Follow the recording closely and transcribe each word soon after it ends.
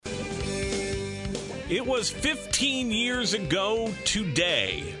It was 15 years ago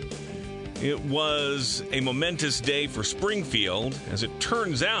today. It was a momentous day for Springfield. As it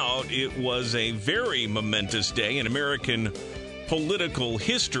turns out, it was a very momentous day in American political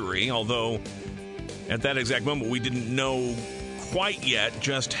history, although at that exact moment we didn't know quite yet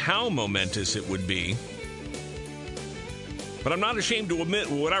just how momentous it would be. But I'm not ashamed to admit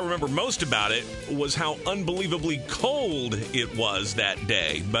what I remember most about it was how unbelievably cold it was that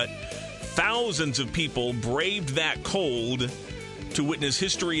day. But thousands of people braved that cold to witness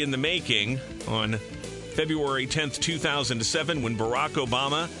history in the making on February 10th, 2007, when Barack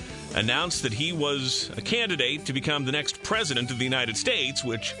Obama announced that he was a candidate to become the next president of the United States,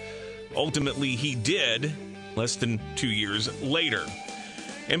 which ultimately he did less than 2 years later.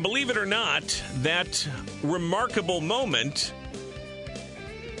 And believe it or not, that remarkable moment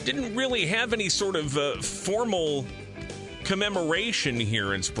didn't really have any sort of formal commemoration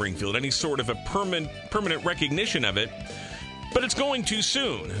here in Springfield, any sort of a permanent recognition of it. But it's going to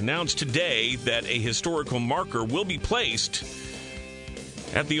soon. Announced today that a historical marker will be placed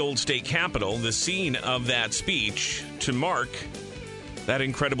at the old state capitol, the scene of that speech, to mark that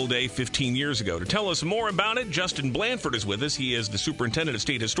incredible day 15 years ago. To tell us more about it, Justin Blandford is with us. He is the superintendent of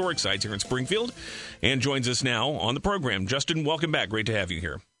state historic sites here in Springfield and joins us now on the program. Justin, welcome back. Great to have you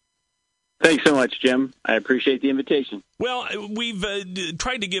here. Thanks so much, Jim. I appreciate the invitation. Well, we've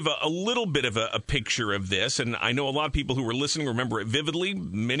tried to give a little bit of a picture of this, and I know a lot of people who were listening remember it vividly.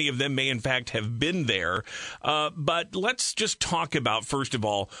 Many of them may, in fact, have been there. But let's just talk about, first of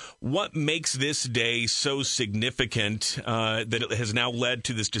all, what makes this day so significant that it has now led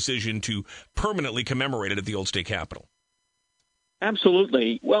to this decision to permanently commemorate it at the old state capitol.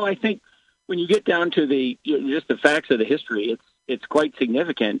 Absolutely. Well, I think when you get down to just the facts of the history, it's quite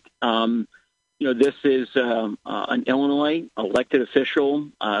significant. This is an Illinois elected official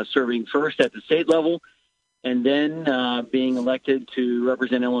serving first at the state level and then being elected to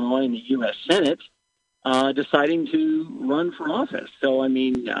represent Illinois in the U.S. Senate, deciding to run for office. So, I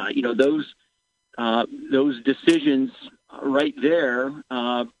mean, those decisions right there,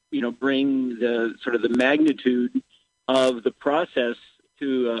 bring the sort of the magnitude of the process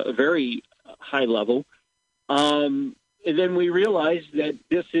to a very high level. And then we realized that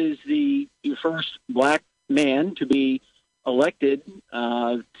this is the first black man to be elected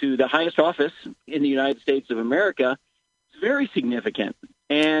to the highest office in the United States of America. It's very significant.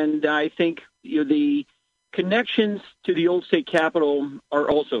 And I think the connections to the old state capitol are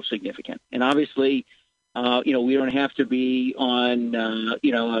also significant. And obviously, we don't have to be on,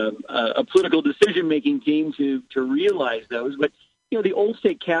 a political decision-making team to realize those. But, the old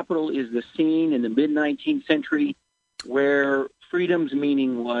state capitol is the scene in the mid-19th century where freedom's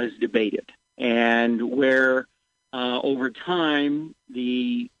meaning was debated, and where over time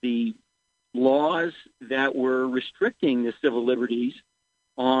the laws that were restricting the civil liberties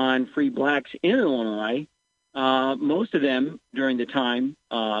on free blacks in Illinois, most of them during the time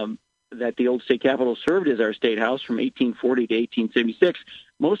that the old state capitol served as our state house from 1840 to 1876,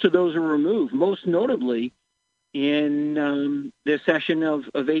 most of those were removed, most notably in the session of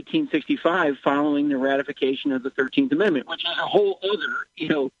 1865, following the ratification of the 13th Amendment, which is a whole other,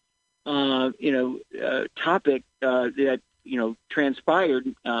 topic that transpired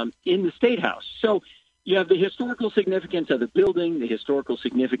in the State House. So you have the historical significance of the building, the historical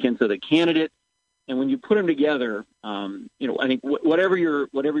significance of the candidate, and when you put them together, I think whatever your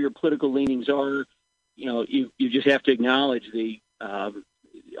political leanings are, you just have to acknowledge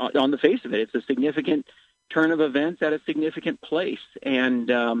on the face of it, it's a significant turn of events at a significant place. And,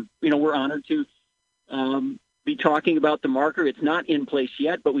 we're honored to be talking about the marker. It's not in place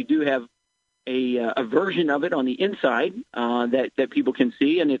yet, but we do have a version of it on the inside that people can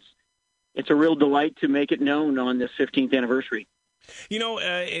see. And it's a real delight to make it known on this 15th anniversary.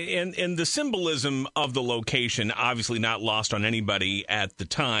 And the symbolism of the location, obviously not lost on anybody at the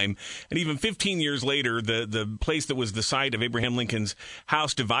time. And even 15 years later, the place that was the site of Abraham Lincoln's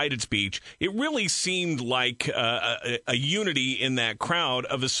House Divided speech, it really seemed like a unity in that crowd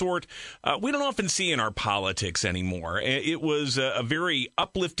of a sort we don't often see in our politics anymore. It was a very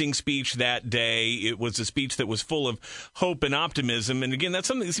uplifting speech that day. It was a speech that was full of hope and optimism. And again, that's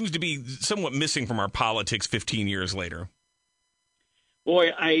something that seems to be somewhat missing from our politics 15 years later.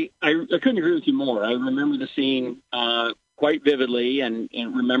 Boy, I couldn't agree with you more. I remember the scene quite vividly and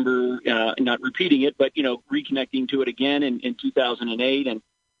remember not repeating it, but, reconnecting to it again in 2008. And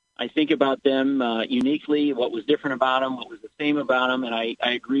I think about them uniquely, what was different about them, what was the same about them. And I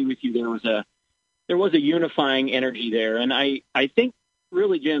agree with you. There was a unifying energy there. And I think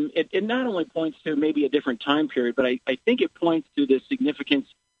really, Jim, it not only points to maybe a different time period, but I think it points to the significance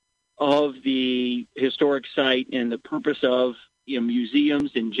of the historic site and the purpose of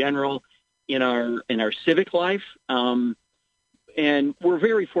museums in general in our civic life. And we're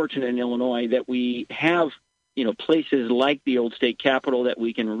very fortunate in Illinois that we have places like the old state capitol that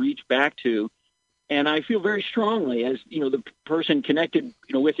we can reach back to. And I feel very strongly, as the person connected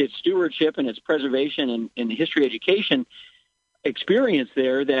with its stewardship and its preservation and history education experience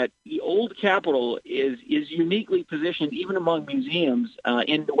there, that the old capitol is uniquely positioned even among museums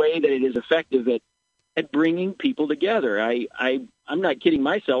in the way that it is effective at bringing people together. I'm not kidding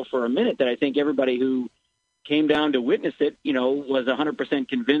myself for a minute that I think everybody who came down to witness it, was 100%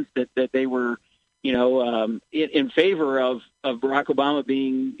 convinced that they were, in favor of Barack Obama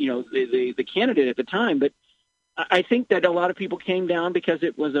being, the candidate at the time. But I think that a lot of people came down because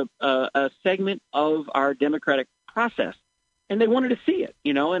it was a segment of our democratic process, and they wanted to see it,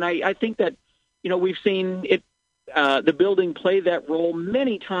 And I think that, we've seen it, the building play that role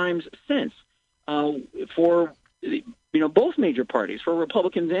many times since for, both major parties, for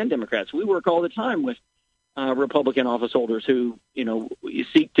Republicans and Democrats. We work all the time with Republican office holders who,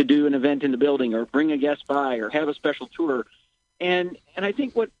 seek to do an event in the building or bring a guest by or have a special tour. And I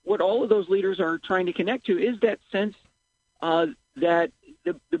think what all of those leaders are trying to connect to is that sense that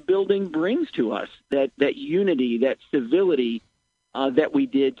the building brings to us, that unity, that civility that we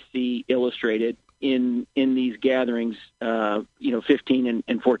did see illustrated in these gatherings, 15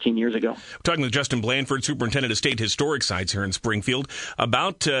 and 14 years ago. We're talking with Justin Blandford, Superintendent of State Historic Sites here in Springfield,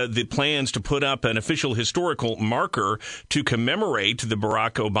 about the plans to put up an official historical marker to commemorate the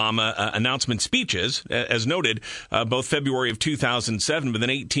Barack Obama announcement speeches, as noted, both February of 2007, but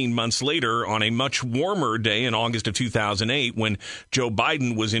then 18 months later on a much warmer day in August of 2008 when Joe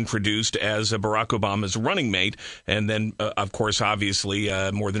Biden was introduced as Barack Obama's running mate. And then, of course, obviously,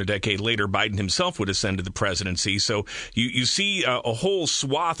 more than a decade later, Biden himself would ascend to the presidency. So you see a whole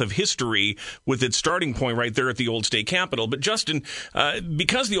swath of history with its starting point right there at the old state capitol. But Justin,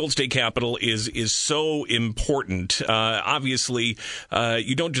 because the old state capitol is so important, obviously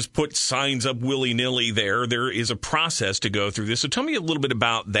you don't just put signs up willy-nilly there. There is a process to go through this. So tell me a little bit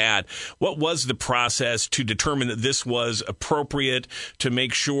about that. What was the process to determine that this was appropriate, to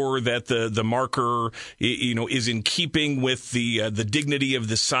make sure that the marker is in keeping with the dignity of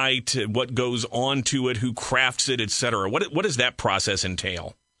the site, what goes onto it, who crafts it, et cetera? What does that process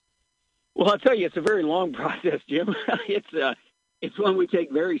entail? Well, I'll tell you, it's a very long process, Jim. It's one we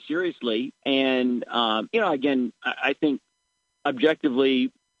take very seriously. And, again, I think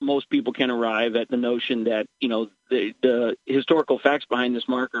objectively most people can arrive at the notion that, the historical facts behind this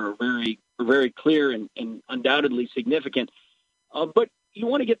marker are very clear and undoubtedly significant. But you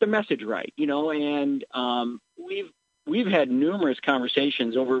want to get the message right, and we've had numerous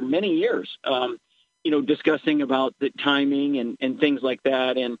conversations over many years, discussing about the timing and things like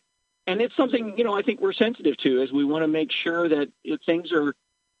that. And it's something, I think we're sensitive to, as we want to make sure that things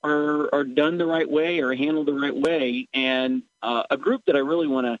are done the right way or handled the right way. And a group that I really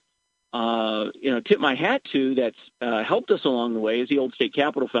want to, tip my hat to that's helped us along the way is the Old State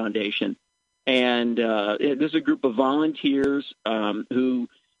Capitol Foundation. And this is a group of volunteers who,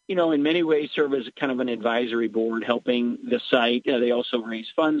 in many ways serve as kind of an advisory board helping the site. They also raise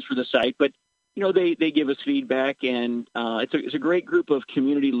funds for the site, but, they give us feedback. And it's a great group of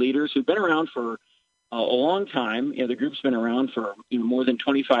community leaders who've been around for a long time. The group's been around for more than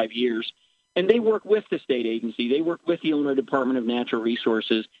 25 years. And they work with the state agency. They work with the Illinois Department of Natural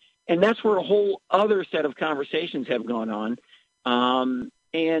Resources. And that's where a whole other set of conversations have gone on.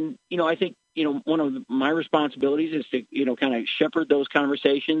 And, I think, one of my responsibilities is to, kind of shepherd those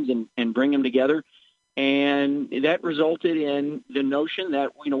conversations and bring them together. And that resulted in the notion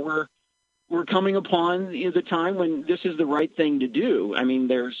that, we're coming upon the time when this is the right thing to do. I mean,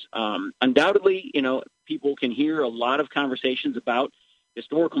 there's undoubtedly, people can hear a lot of conversations about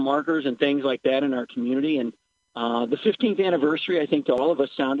historical markers and things like that in our community. And the 15th anniversary, I think, to all of us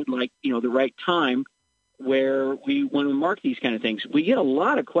sounded like, the right time where we want to mark these kind of things. We get a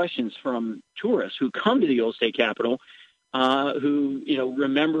lot of questions from tourists who come to the Old State Capitol, who,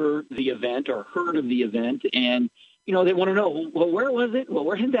 remember the event or heard of the event. And, they want to know, well, where was it? Well,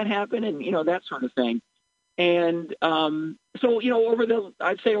 where did that happen? And, that sort of thing. And so, over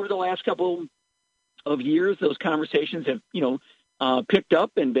the last couple of years, those conversations have, picked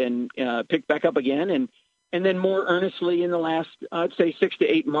up and been picked back up again. And then more earnestly in the last, I'd say 6 to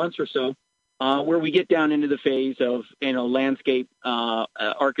 8 months or so, where we get down into the phase of, landscape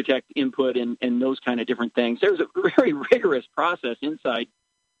architect input and those kind of different things. There's a very rigorous process inside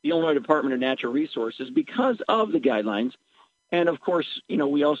the Illinois Department of Natural Resources because of the guidelines. And, of course,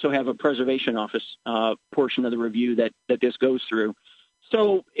 we also have a preservation office portion of the review that this goes through.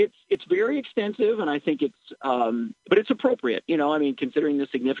 So it's very extensive, and I think but it's appropriate. I mean, considering the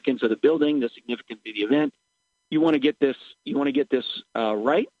significance of the building, the significance of the event, you want to get this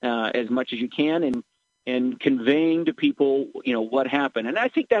right as much as you can, and conveying to people, what happened. And I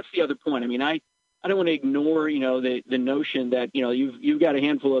think that's the other point. I mean, I don't want to ignore, the notion that, you've got a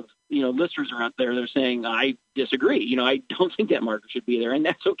handful of, listeners out there that are saying, I disagree. I don't think that marker should be there. And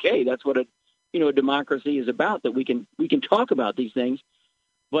that's okay. That's what a democracy is about, that we can talk about these things.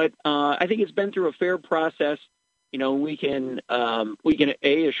 But I think it's been through a fair process. We can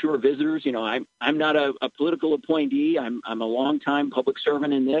assure visitors. I'm not a political appointee. I'm a longtime public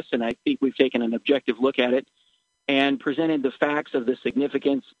servant in this, and I think we've taken an objective look at it and presented the facts of the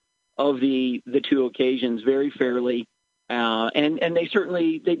significance of the two occasions very fairly. And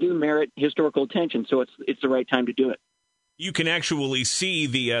they do merit historical attention. So it's the right time to do it. You can actually see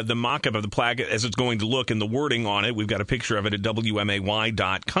the mock-up of the plaque as it's going to look and the wording on it. We've got a picture of it at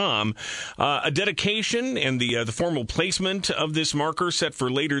WMAY.com. A dedication and the formal placement of this marker set for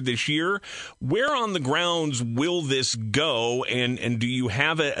later this year. Where on the grounds will this go, and do you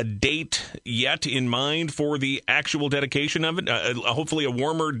have a date yet in mind for the actual dedication of it? Hopefully a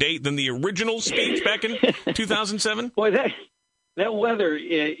warmer date than the original speech back in 2007? Boy, that weather,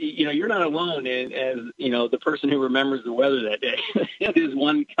 you're not alone as, the person who remembers the weather that day. It is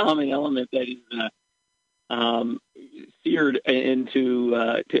one common element that is seared into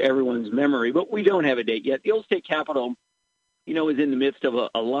to everyone's memory. But we don't have a date yet. The Old State Capitol, is in the midst of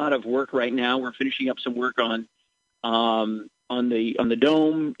a lot of work right now. We're finishing up some work on the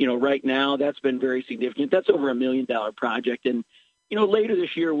dome. Right now, that's been very significant. That's over $1 million project. And, later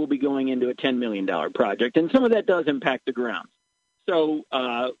this year, we'll be going into a $10 million project. And some of that does impact the grounds. So,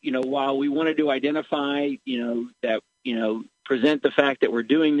 while we wanted to identify, present the fact that we're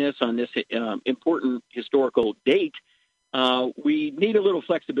doing this on this important historical date, we need a little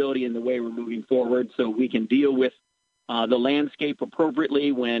flexibility in the way we're moving forward so we can deal with the landscape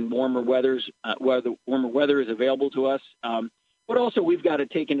appropriately when warmer weather is available to us. But also we've got to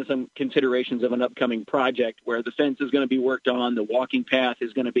take into some considerations of an upcoming project where the fence is going to be worked on, the walking path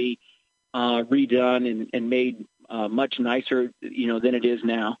is going to be redone and made much nicer, than it is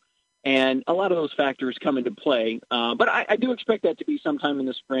now. And a lot of those factors come into play. But I do expect that to be sometime in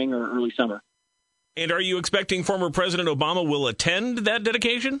the spring or early summer. And are you expecting former President Obama will attend that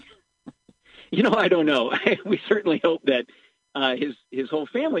dedication? I don't know. We certainly hope that his whole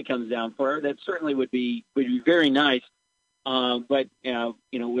family comes down for her. That certainly would be very nice. But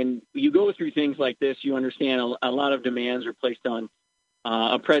when you go through things like this, you understand a lot of demands are placed on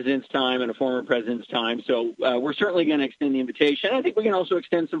a president's time and a former president's time. So we're certainly going to extend the invitation. I think we can also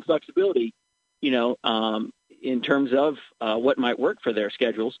extend some flexibility, in terms of what might work for their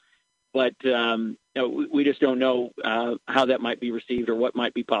schedules. But we just don't know how that might be received or what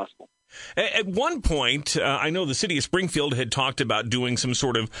might be possible. At one point, I know the city of Springfield had talked about doing some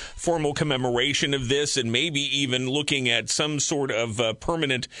sort of formal commemoration of this and maybe even looking at some sort of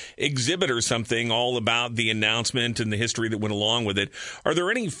permanent exhibit or something all about the announcement and the history that went along with it. Are there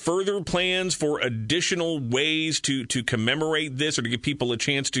any further plans for additional ways to commemorate this or to give people a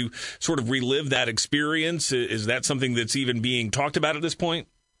chance to sort of relive that experience? Is that something that's even being talked about at this point?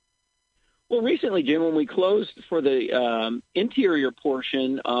 Well, recently, Jim, when we closed for the interior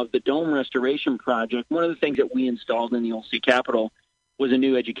portion of the dome restoration project, one of the things that we installed in the Old State Capitol was a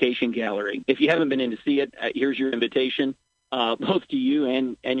new education gallery. If you haven't been in to see it, here's your invitation, both to you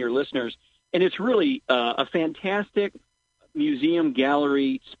and your listeners. And it's really a fantastic museum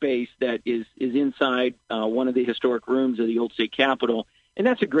gallery space that is inside one of the historic rooms of the Old State Capitol. And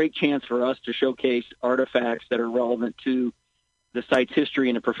that's a great chance for us to showcase artifacts that are relevant to the site's history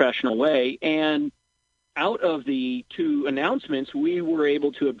in a professional way. And out of the two announcements, we were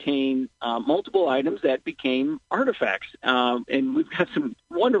able to obtain multiple items that became artifacts. And we've got some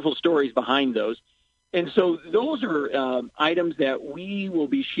wonderful stories behind those. And so those are items that we will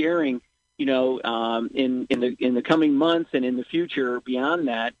be sharing, in the coming months and in the future beyond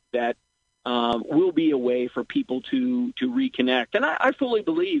that will be a way for people to reconnect. And I fully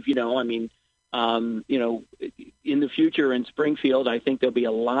believe, in the future in Springfield, I think there'll be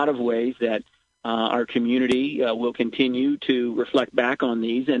a lot of ways that our community will continue to reflect back on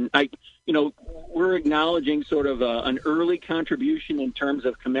these. And we're acknowledging sort of an early contribution in terms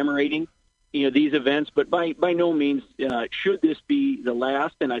of commemorating, these events. But by no means should this be the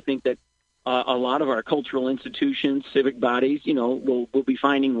last. And I think that a lot of our cultural institutions, civic bodies, will be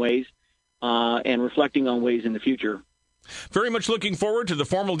finding ways and reflecting on ways in the future. Very much looking forward to the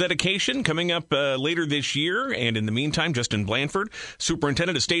formal dedication coming up later this year. And in the meantime, Justin Blandford,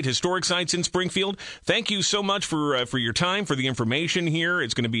 Superintendent of State Historic Sites in Springfield, thank you so much for your time, for the information here.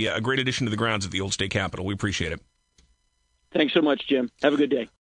 It's going to be a great addition to the grounds of the old state capitol. We appreciate it. Thanks so much, Jim. Have a good day.